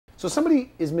So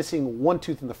somebody is missing one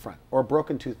tooth in the front or a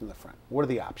broken tooth in the front. What are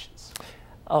the options?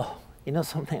 Oh, you know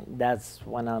something? That's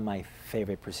one of my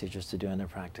favorite procedures to do in their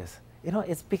practice. You know,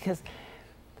 it's because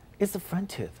it's the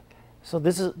front tooth. So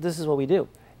this is what we do.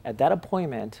 At that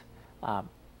appointment,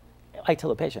 I tell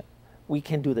the patient, we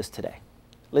can do this today.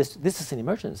 This is an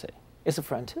emergency. It's a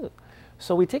front tooth.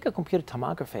 So we take a computer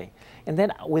tomography, and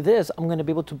then with this, I'm going to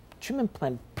be able to treatment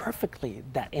plan perfectly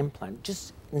that implant,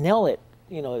 just nail it,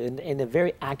 you know, in a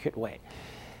very accurate way.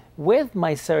 With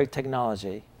my CEREC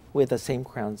technology, with the same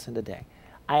crowns in the day,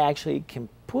 I actually can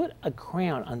put a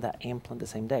crown on that implant the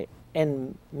same day,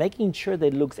 and making sure that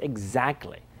it looks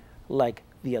exactly like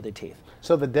the other teeth.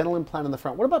 So the dental implant in the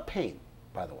front. What about pain,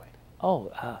 by the way?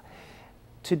 Oh,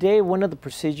 today, one of the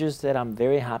procedures that I'm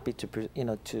very happy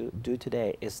to do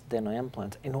today is dental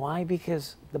implants. And why?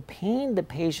 Because the pain the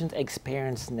patients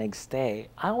experience next day,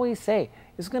 I always say,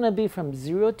 is going to be from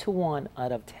 0 to 1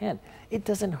 out of 10. It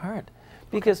doesn't hurt.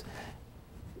 Because,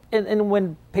 and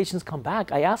when patients come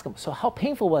back, I ask them, so how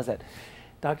painful was it?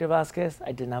 Dr. Vasquez,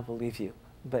 I did not believe you.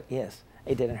 But yes,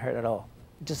 it didn't hurt at all.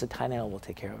 Just a tiny nail will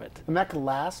take care of it. And that could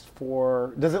last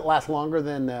for, does it last longer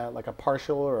than like a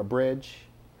partial or a bridge?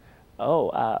 Oh,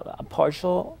 a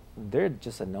partial, they're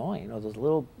just annoying. You know, those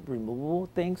little removable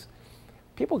things,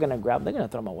 people are going to grab, they're going to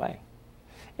throw them away.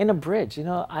 In a bridge, you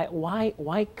know,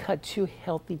 why cut two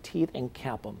healthy teeth and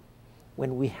cap them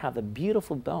when we have a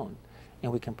beautiful bone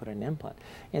and we can put an implant?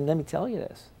 And let me tell you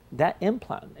this, that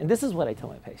implant, and this is what I tell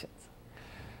my patients,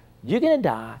 you're going to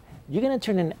die, you're going to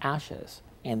turn into ashes,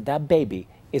 and that baby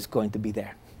is going to be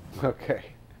there. Okay.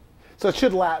 So it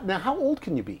should last. Now, how old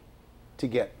can you be to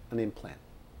get an implant?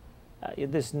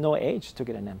 There's no age to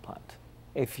get an implant.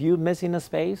 If you're missing a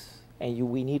space and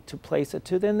we need to place a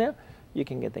tooth in there, you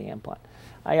can get the implant.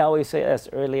 I always say as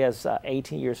early as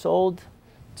 18 years old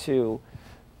to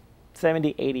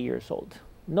 70, 80 years old.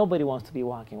 Nobody wants to be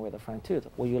walking with a front tooth.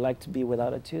 Would you like to be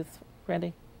without a tooth,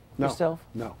 Randy? No. Yourself?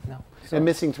 No. No. So and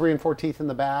missing 3 and 4 teeth in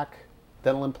the back,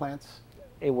 dental implants?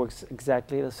 it works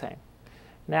exactly the same.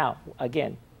 Now,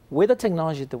 again, with the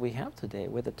technology that we have today,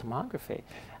 with the tomography,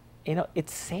 you know,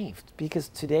 it's safe because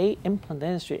today implant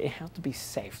dentistry, it has to be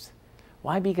safe.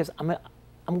 Why? Because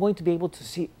I'm going to be able to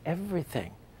see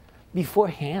everything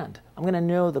beforehand. I'm going to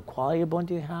know the quality of bone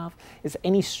you have. Is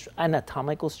any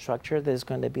anatomical structure that is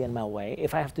going to be in my way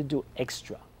if I have to do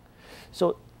extra.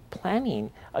 So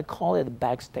planning, I call it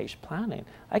backstage planning.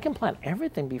 I can plan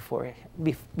everything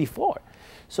before.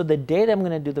 So the day that I'm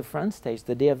going to do the front stage,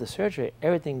 the day of the surgery,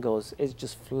 everything goes, it's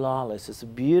just flawless. It's a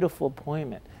beautiful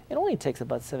appointment. It only takes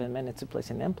about 7 minutes to place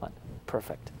an implant.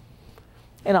 Perfect.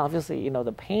 And obviously, you know,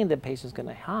 the pain that patient's going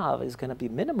to have is going to be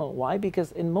minimal. Why?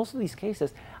 Because in most of these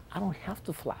cases, I don't have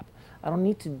to flap. I don't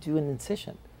need to do an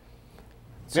incision.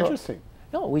 So, interesting.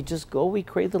 No, we just go, we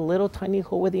create the little tiny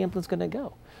hole where the implant's going to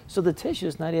go. So the tissue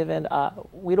is not even,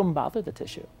 we don't bother the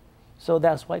tissue. So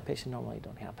that's why patients normally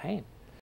don't have pain.